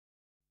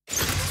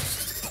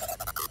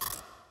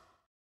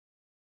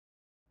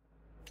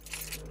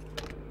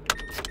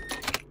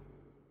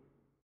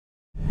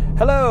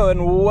Hello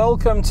and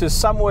welcome to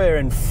somewhere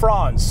in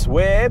France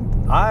where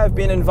I've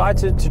been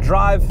invited to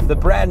drive the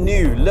brand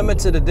new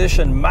limited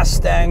edition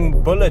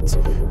Mustang Bullitt,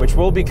 which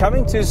will be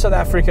coming to South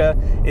Africa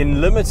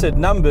in limited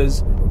numbers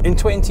in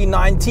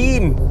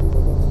 2019.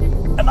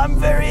 And I'm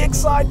very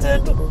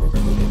excited.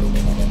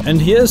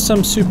 And here's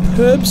some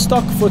superb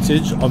stock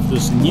footage of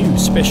this new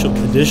special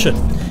edition.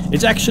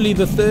 It's actually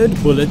the third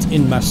Bullitt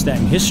in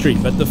Mustang history,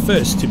 but the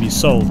first to be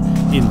sold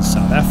in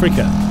South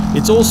Africa.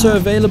 It's also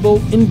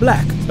available in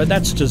black, but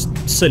that's just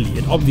silly.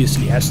 It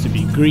obviously has to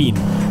be green.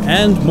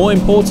 And more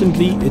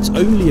importantly, it's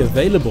only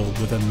available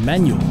with a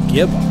manual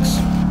gearbox.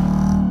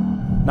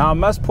 Now I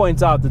must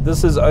point out that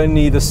this is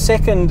only the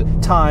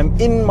second time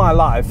in my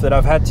life that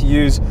I've had to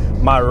use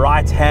my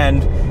right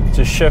hand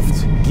to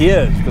shift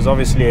gears, because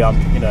obviously I'm,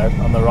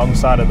 on the wrong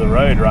side of the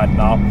road right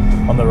now,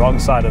 on the wrong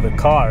side of the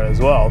car as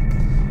well.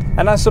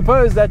 And I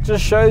suppose that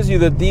just shows you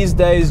that these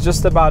days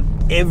just about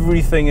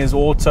everything is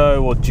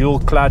auto or dual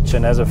clutch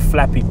and has a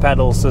flappy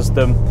pedal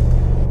system.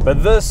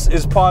 But this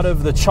is part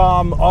of the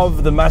charm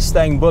of the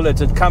Mustang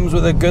Bullitt. It comes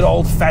with a good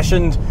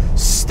old-fashioned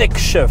stick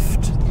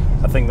shift.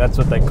 I think that's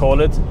what they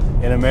call it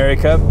in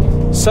America.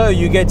 So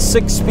you get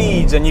 6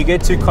 speeds and you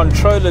get to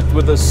control it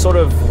with this sort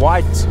of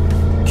white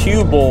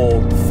cue ball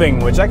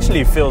thing, which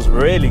actually feels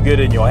really good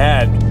in your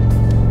hand.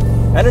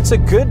 And it's a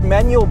good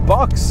manual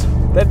box.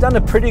 They've done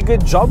a pretty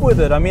good job with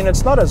it. I mean,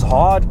 it's not as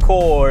hardcore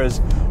or as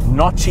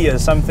notchy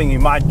as something you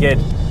might get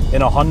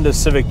in a Honda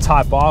Civic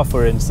Type R,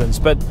 for instance,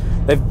 but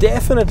they've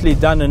definitely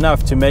done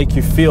enough to make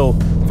you feel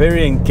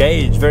very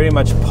engaged, very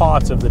much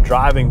part of the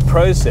driving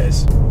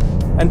process.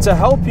 And to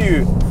help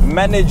you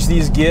manage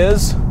these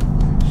gears,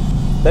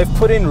 they've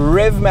put in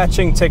rev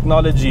matching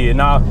technology.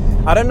 Now,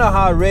 I don't know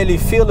how I really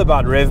feel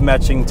about rev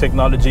matching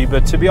technology,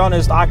 but to be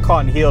honest, I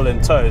can't heel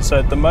and toe. So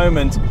at the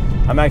moment,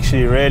 I'm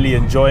actually really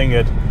enjoying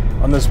it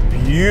on this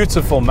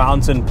beautiful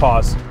mountain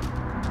pass.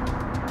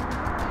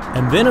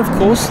 And then of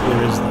course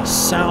there is the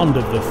sound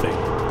of the thing.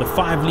 The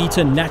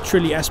 5-litre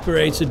naturally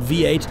aspirated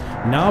V8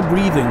 now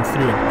breathing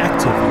through an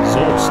active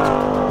exhaust.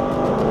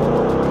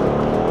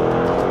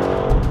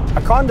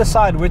 I can't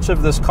decide which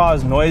of this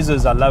car's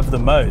noises I love the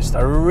most.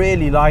 I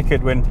really like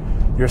it when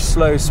you're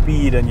slow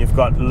speed and you've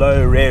got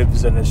low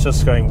revs and it's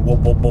just going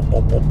whoop, whoop, whoop,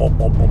 whoop, whoop, whoop,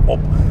 whoop, whoop.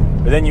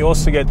 But then you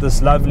also get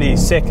this lovely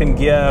second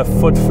gear,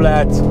 foot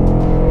flat.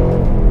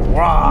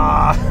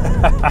 Wow.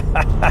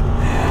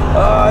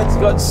 Oh, it's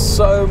got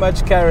so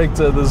much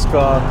character, this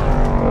car.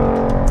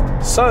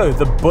 So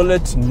the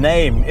Bullitt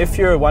name, if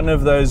you're one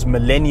of those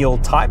millennial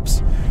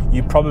types,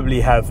 you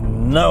probably have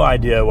no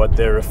idea what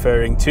they're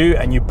referring to,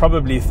 and you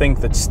probably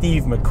think that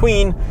Steve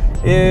McQueen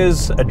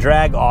is a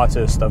drag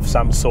artist of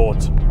some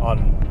sort on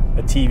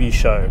a TV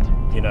show,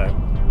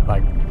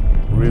 like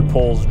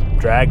RuPaul's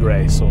Drag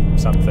Race or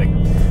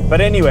something.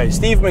 But anyway,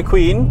 Steve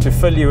McQueen, to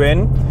fill you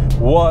in,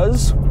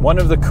 was one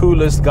of the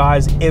coolest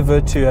guys ever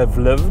to have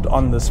lived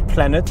on this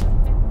planet.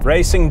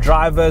 Racing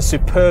driver,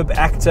 superb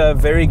actor,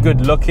 very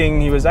good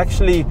looking. He was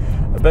actually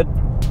a bit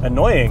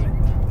annoying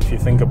if you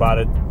think about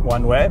it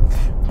one way,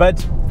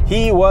 but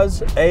he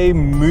was a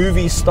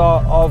movie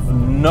star of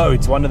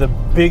note, one of the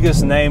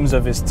biggest names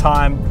of his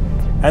time.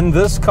 And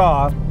this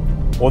car,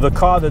 or the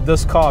car that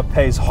this car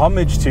pays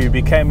homage to,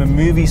 became a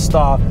movie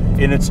star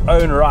in its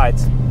own right,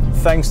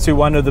 thanks to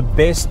one of the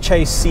best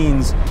chase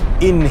scenes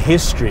in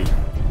history.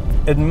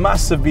 It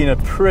must have been a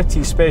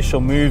pretty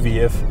special movie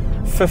if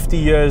 50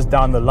 years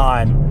down the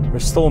line we're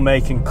still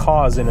making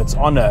cars in its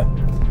honor.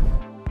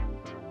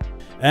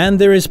 And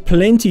there is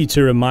plenty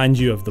to remind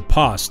you of the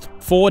past.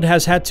 Ford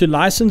has had to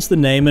license the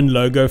name and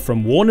logo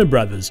from Warner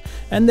Brothers,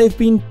 and they've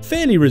been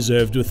fairly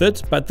reserved with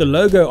it, but the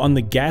logo on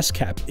the gas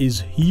cap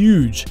is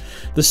huge.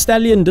 The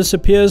Stallion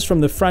disappears from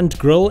the front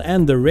grille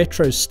and the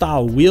retro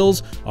style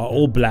wheels are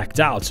all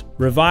blacked out.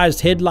 Revised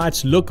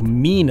headlights look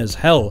mean as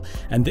hell,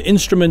 and the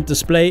instrument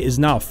display is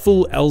now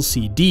full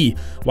LCD,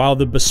 while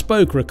the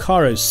bespoke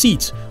Recaro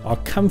seats are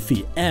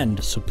comfy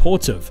and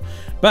supportive.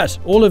 But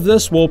all of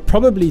this will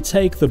probably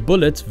take the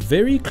Bullitt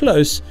very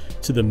close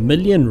to the R1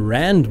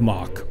 million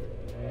mark.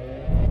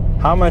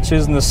 How much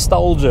is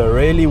nostalgia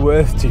really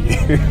worth to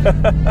you?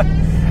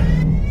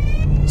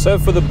 So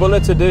for the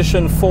Bullitt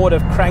edition, Ford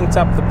have cranked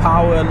up the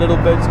power a little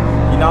bit.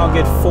 You now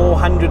get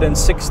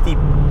 460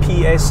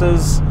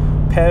 PS's,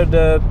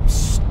 Perde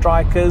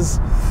strikers.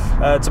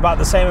 It's about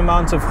the same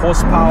amount of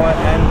horsepower,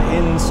 and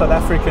in South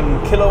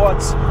African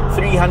kilowatts,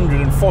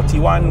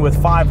 341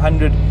 with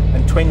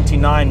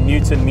 529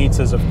 Newton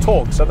meters of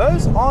torque. So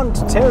those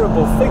aren't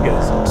terrible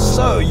figures.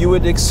 So you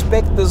would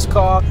expect this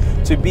car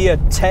to be a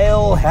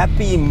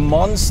tail-happy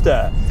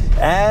monster,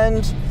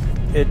 and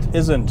it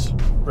isn't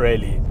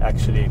really,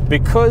 actually,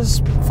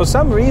 because for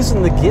some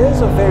reason the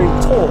gears are very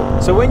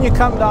tall. So when you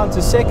come down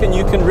to second,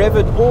 you can rev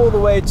it all the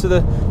way to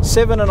the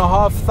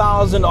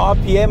 7,500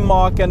 RPM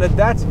mark, and at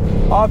that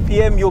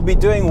RPM you'll be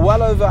doing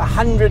well over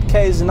 100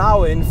 k's an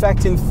hour. In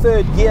fact, in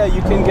third gear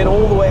you can get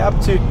all the way up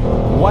to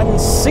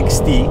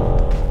 160.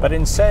 But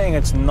in saying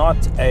it's not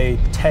a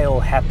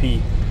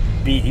tail-happy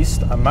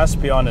beast, I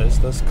must be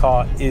honest, this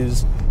car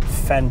is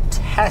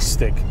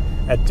fantastic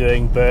at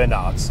doing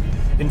burnouts.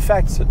 In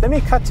fact, let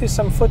me cut to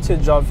some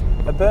footage of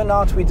a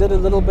burnout we did a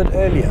little bit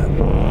earlier.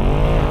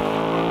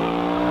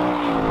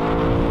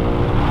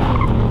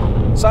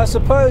 So I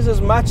suppose as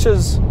much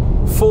as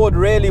Ford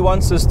really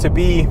wants us to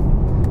be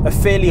a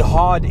fairly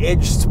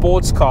hard-edged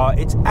sports car,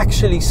 it's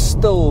actually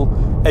still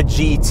a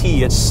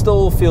GT. It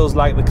still feels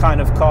like the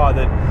kind of car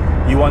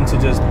that you want to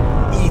just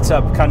eat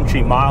up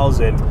country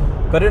miles in.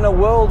 But in a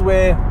world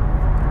where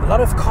a lot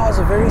of cars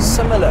are very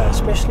similar,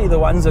 especially the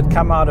ones that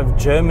come out of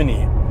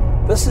Germany,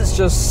 this is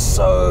just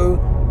so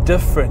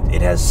different.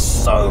 It has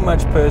so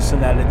much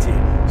personality,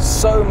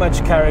 so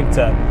much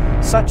character,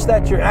 such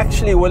that you're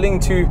actually willing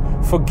to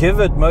forgive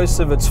it most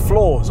of its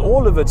flaws,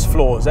 all of its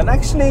flaws. And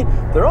actually,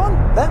 there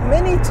aren't that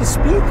many to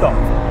speak of.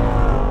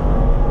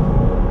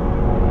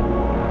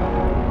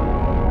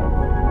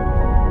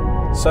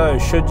 So,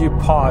 should you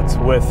part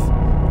with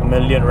R1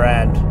 million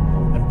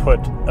and put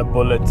a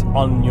Bullitt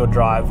on your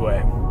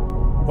driveway?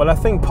 Well, I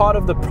think part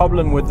of the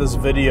problem with this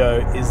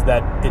video is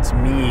that it's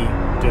me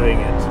doing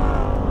it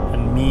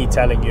and me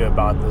telling you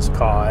about this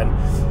car. And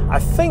I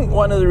think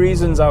one of the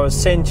reasons I was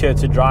sent here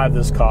to drive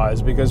this car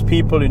is because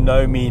people who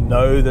know me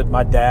know that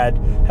my dad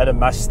had a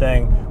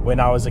Mustang when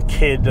I was a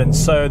kid, and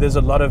so there's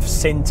a lot of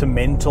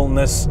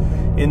sentimentalness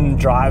in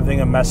driving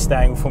a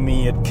Mustang for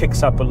me. It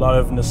kicks up a lot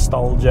of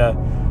nostalgia,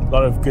 a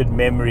lot of good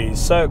memories.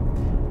 So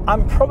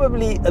I'm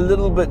probably a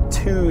little bit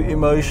too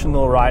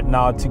emotional right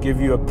now to give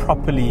you a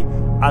properly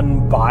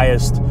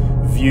unbiased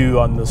view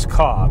on this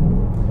car.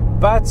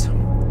 But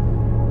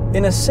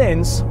in a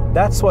sense,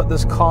 that's what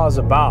this car is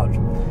about.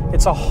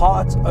 It's a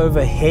heart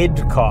over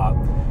head car.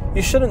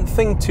 You shouldn't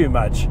think too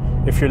much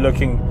if you're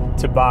looking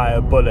to buy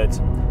a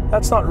Bullitt.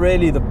 That's not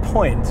really the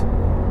point.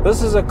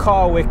 This is a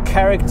car where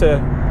character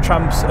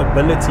trumps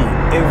ability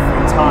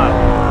every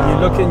time. When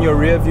you look in your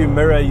rear view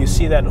mirror, you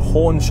see that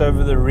haunch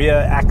over the rear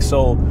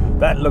axle.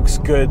 That looks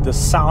good. The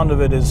sound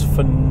of it is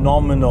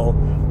phenomenal.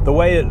 The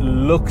way it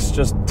looks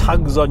just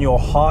tugs on your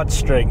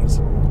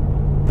heartstrings.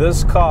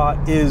 This car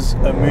is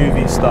a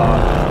movie star,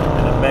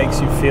 and it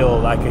makes you feel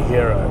like a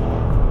hero.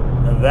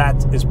 And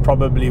that is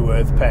probably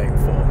worth paying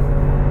for.